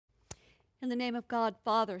In the name of God,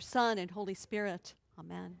 Father, Son, and Holy Spirit.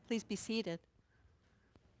 Amen. Please be seated.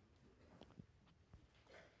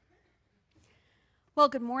 Well,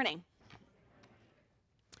 good morning.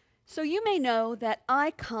 So you may know that I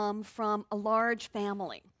come from a large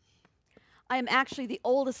family. I am actually the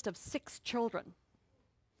oldest of 6 children.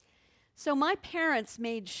 So my parents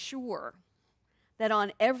made sure that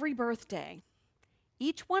on every birthday,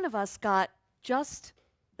 each one of us got just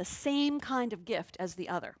the same kind of gift as the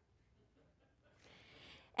other.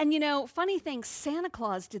 And you know, funny thing, Santa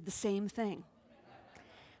Claus did the same thing.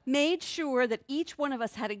 Made sure that each one of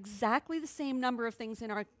us had exactly the same number of things in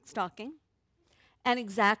our stocking and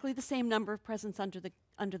exactly the same number of presents under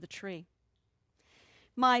the tree.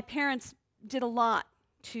 My parents did a lot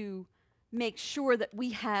to make sure that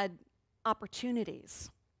we had opportunities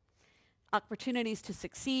to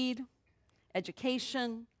succeed,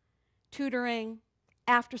 education, tutoring,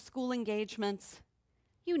 after-school engagements.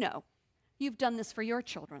 You know, you've done this for your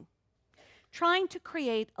children, trying to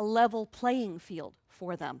create a level playing field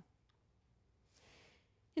for them.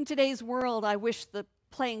 In today's world, I wish the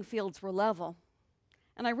playing fields were level,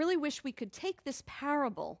 and I really wish we could take this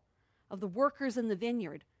parable of the workers in the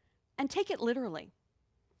vineyard and take it literally,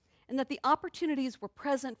 and that the opportunities were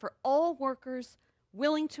present for all workers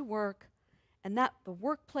willing to work, and that the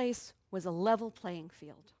workplace was a level playing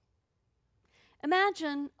field.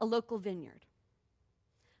 Imagine a local vineyard.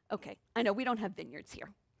 Okay, I know we don't have vineyards here,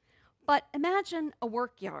 but imagine a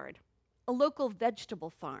work yard, a local vegetable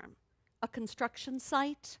farm, a construction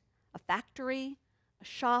site, a factory, a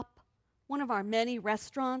shop, one of our many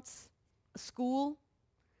restaurants, a school,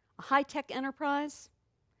 a high-tech enterprise,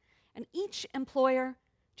 and each employer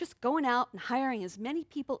just going out and hiring as many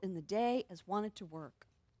people in the day as wanted to work.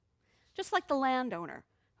 Just like the landowner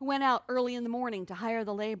who went out early in the morning to hire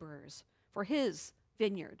the laborers for his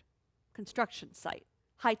vineyard, construction site,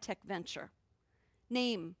 high-tech venture.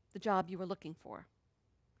 Name the job you were looking for.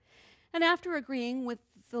 And after agreeing with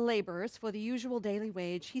the laborers for the usual daily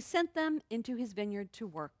wage, he sent them into his vineyard to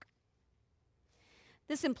work.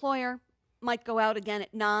 This employer might go out again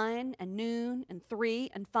at 9 and noon and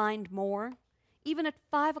 3 and find more, even at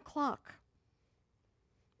 5 o'clock.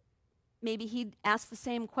 Maybe he'd ask the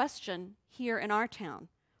same question here in our town.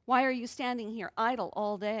 Why are you standing here idle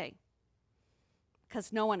all day?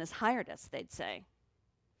 Because no one has hired us, they'd say.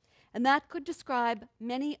 And that could describe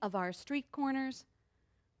many of our street corners,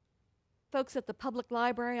 folks at the public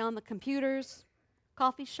library on the computers,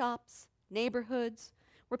 coffee shops, neighborhoods,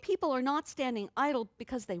 where people are not standing idle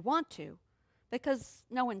because they want to, because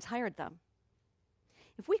no one's hired them.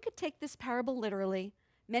 If we could take this parable literally,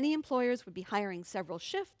 many employers would be hiring several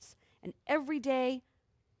shifts, and every day,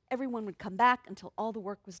 everyone would come back until all the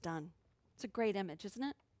work was done. It's a great image, isn't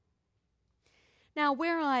it? Now,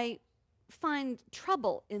 where I find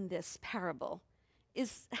trouble in this parable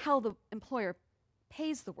is how the employer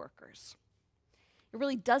pays the workers. It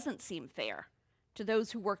really doesn't seem fair to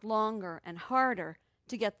those who work longer and harder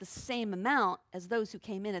to get the same amount as those who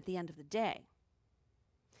came in at the end of the day.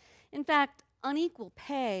 In fact, unequal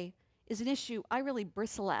pay is an issue I really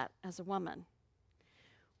bristle at as a woman.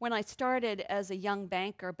 When I started as a young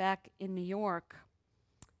banker back in New York,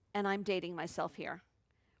 and I'm dating myself here,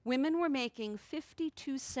 women were making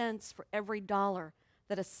 52 cents for every dollar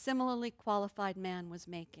that a similarly qualified man was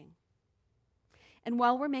making. And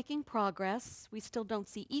while we're making progress, we still don't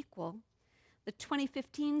see equal. The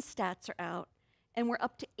 2015 stats are out, and we're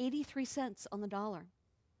up to 83 cents on the dollar.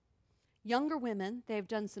 Younger women, they've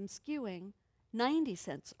done some skewing, 90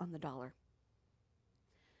 cents on the dollar.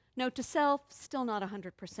 Note to self, still not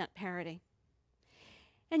 100% parity.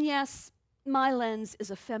 And yes, my lens is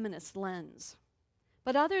a feminist lens.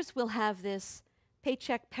 But others will have this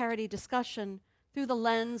paycheck parity discussion through the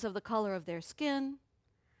lens of the color of their skin.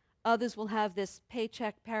 Others will have this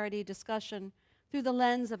paycheck parity discussion through the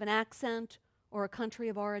lens of an accent or a country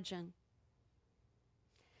of origin.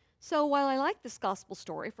 So while I like this gospel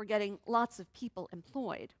story for getting lots of people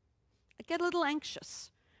employed, I get a little anxious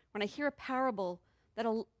when I hear a parable that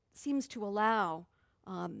seems to allow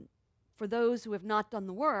for those who have not done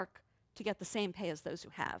the work to get the same pay as those who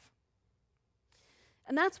have.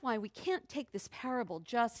 And that's why we can't take this parable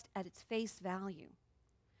just at its face value.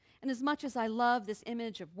 And as much as I love this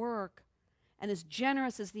image of work, and as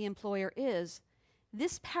generous as the employer is,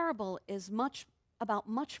 this parable is about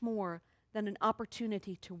much more than an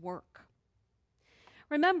opportunity to work.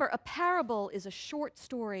 Remember, a parable is a short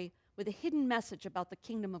story with a hidden message about the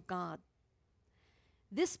kingdom of God.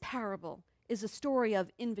 This parable is a story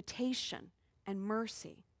of invitation and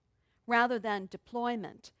mercy, rather than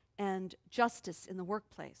deployment and justice in the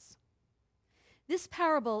workplace. This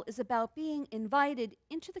parable is about being invited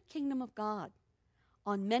into the kingdom of God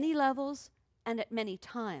on many levels and at many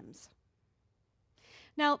times.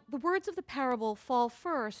 Now, the words of the parable fall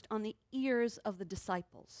first on the ears of the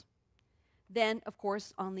disciples, then, of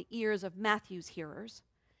course, on the ears of Matthew's hearers,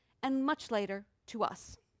 and much later to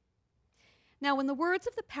us. Now, when the words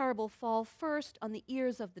of the parable fall first on the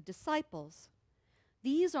ears of the disciples,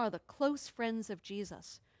 these are the close friends of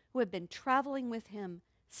Jesus who have been traveling with him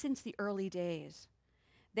since the early days.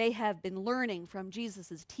 They have been learning from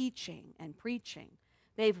Jesus' teaching and preaching.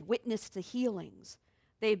 They've witnessed the healings.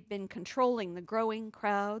 They've been controlling the growing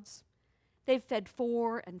crowds. They've fed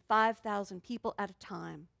 4,000 and 5,000 people at a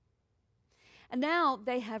time. And now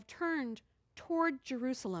they have turned toward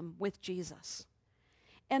Jerusalem with Jesus.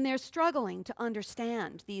 And they're struggling to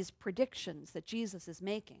understand these predictions that Jesus is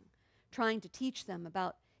making, trying to teach them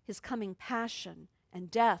about his coming passion and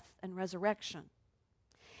death and resurrection.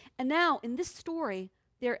 And now, in this story,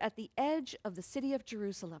 they're at the edge of the city of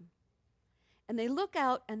Jerusalem. And they look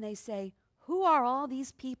out and they say, "Who are all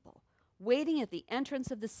these people waiting at the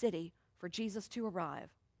entrance of the city for Jesus to arrive?"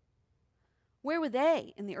 Where were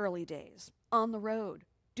they in the early days? On the road,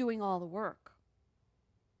 doing all the work.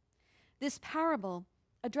 This parable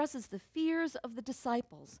addresses the fears of the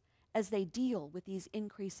disciples as they deal with these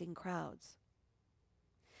increasing crowds.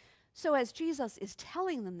 So as Jesus is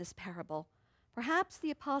telling them this parable, perhaps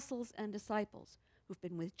the apostles and disciples who've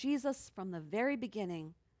been with Jesus from the very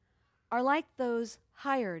beginning are like those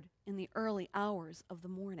hired in the early hours of the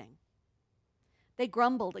morning. They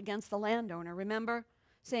grumbled against the landowner, remember?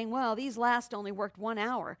 Saying, "Well, these last only worked 1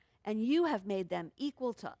 hour, and you have made them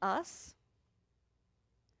equal to us."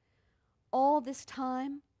 All this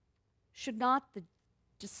time, should not the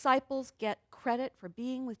disciples get credit for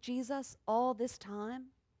being with Jesus all this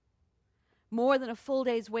time? More than a full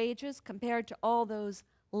day's wages compared to all those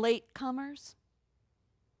late comers?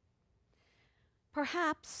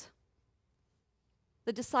 Perhaps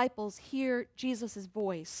the disciples hear Jesus'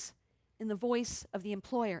 voice in the voice of the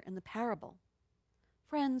employer in the parable.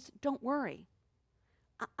 "Friends, don't worry.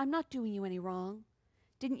 I'm not doing you any wrong.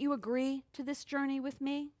 Didn't you agree to this journey with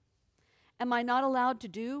me? Am I not allowed to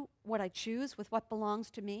do what I choose with what belongs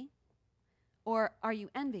to me? Or are you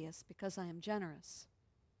envious because I am generous?"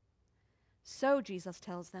 So, Jesus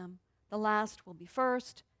tells them, the last will be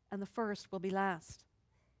first, and the first will be last.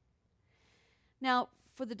 Now,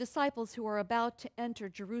 for the disciples who are about to enter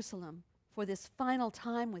Jerusalem for this final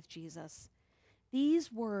time with Jesus,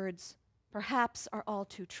 these words perhaps are all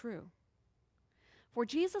too true. For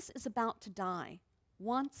Jesus is about to die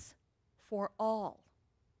once for all.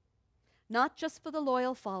 Not just for the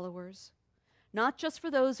loyal followers, not just for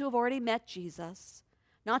those who have already met Jesus,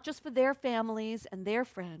 not just for their families and their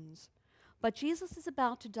friends, but Jesus is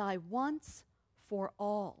about to die once for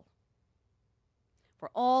all. For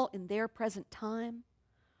all in their present time,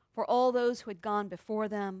 for all those who had gone before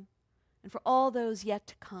them, and for all those yet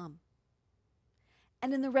to come.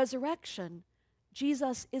 And in the resurrection,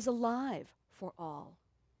 Jesus is alive for all.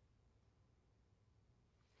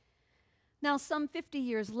 Now, some 50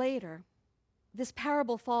 years later, this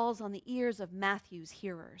parable falls on the ears of Matthew's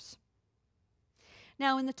hearers.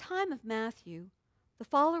 Now, in the time of Matthew, the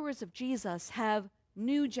followers of Jesus have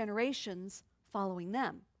new generations following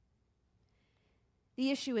them. The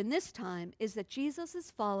issue in this time is that Jesus'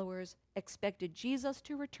 followers expected Jesus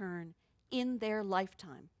to return in their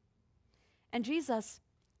lifetime. And Jesus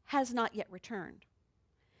has not yet returned.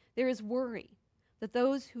 There is worry that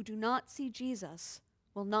those who do not see Jesus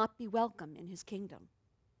will not be welcome in his kingdom.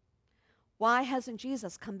 Why hasn't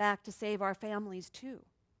Jesus come back to save our families too?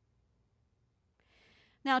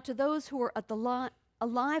 Now, to those who were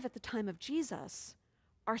alive at the time of Jesus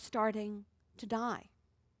are starting to die.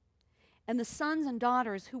 And the sons and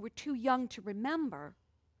daughters who were too young to remember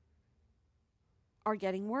are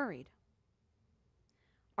getting worried.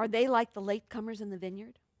 Are they like the latecomers in the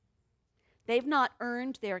vineyard? They've not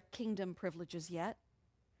earned their kingdom privileges yet.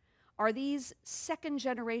 Are these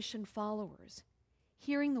second-generation followers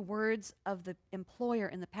hearing the words of the employer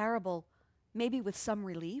in the parable maybe with some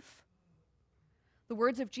relief? The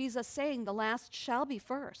words of Jesus saying, "The last shall be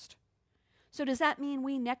first." So does that mean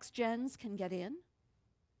we next gens can get in?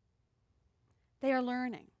 They are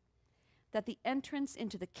learning that the entrance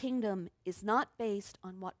into the kingdom is not based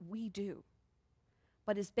on what we do,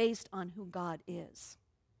 but is based on who God is.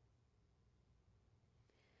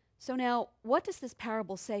 So now, what does this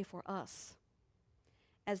parable say for us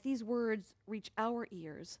as these words reach our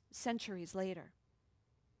ears centuries later?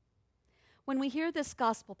 When we hear this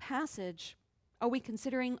gospel passage, are we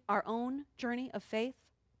considering our own journey of faith?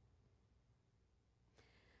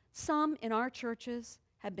 Some in our churches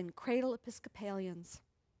have been cradle Episcopalians.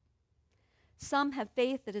 Some have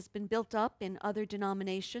faith that has been built up in other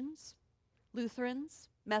denominations, Lutherans,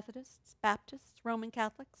 Methodists, Baptists, Roman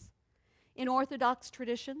Catholics, in Orthodox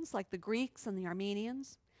traditions like the Greeks and the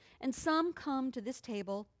Armenians, and some come to this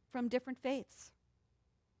table from different faiths.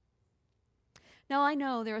 Now I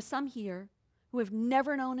know there are some here who have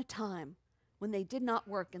never known a time when they did not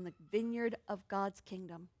work in the vineyard of God's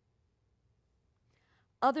kingdom.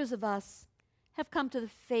 Others of us have come to the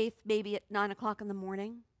faith maybe at 9 o'clock in the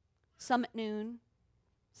morning, some at noon,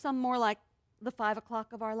 some more like the 5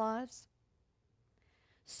 o'clock of our lives.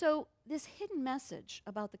 So this hidden message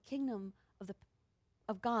about the kingdom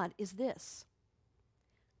of God is this: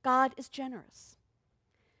 God is generous.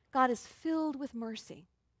 God is filled with mercy.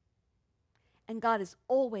 And God is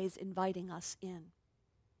always inviting us in.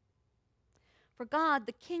 For God,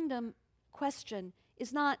 the kingdom question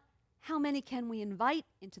is not how many can we invite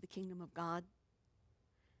into the kingdom of God.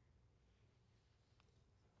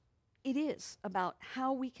 It is about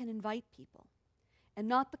how we can invite people and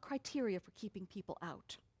not the criteria for keeping people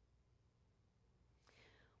out.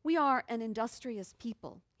 We are an industrious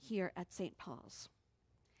people here at St. Paul's.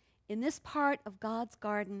 In this part of God's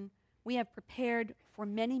garden, we have prepared for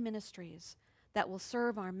many ministries that will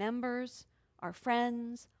serve our members, our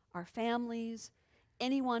friends, our families,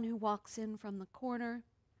 anyone who walks in from the corner,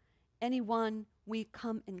 anyone we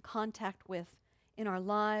come in contact with in our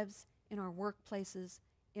lives, in our workplaces,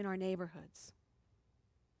 in our neighborhoods.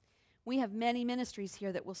 We have many ministries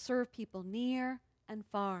here that will serve people near and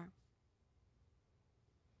far.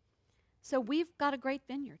 So we've got a great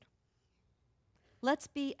vineyard. Let's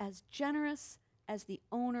be as generous as the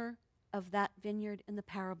owner of that vineyard in the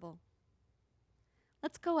parable.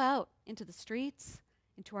 Let's go out into the streets,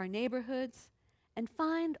 into our neighborhoods, and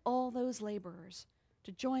find all those laborers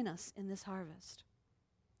to join us in this harvest.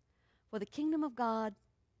 For the kingdom of God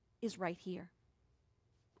is right here.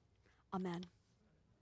 Amen.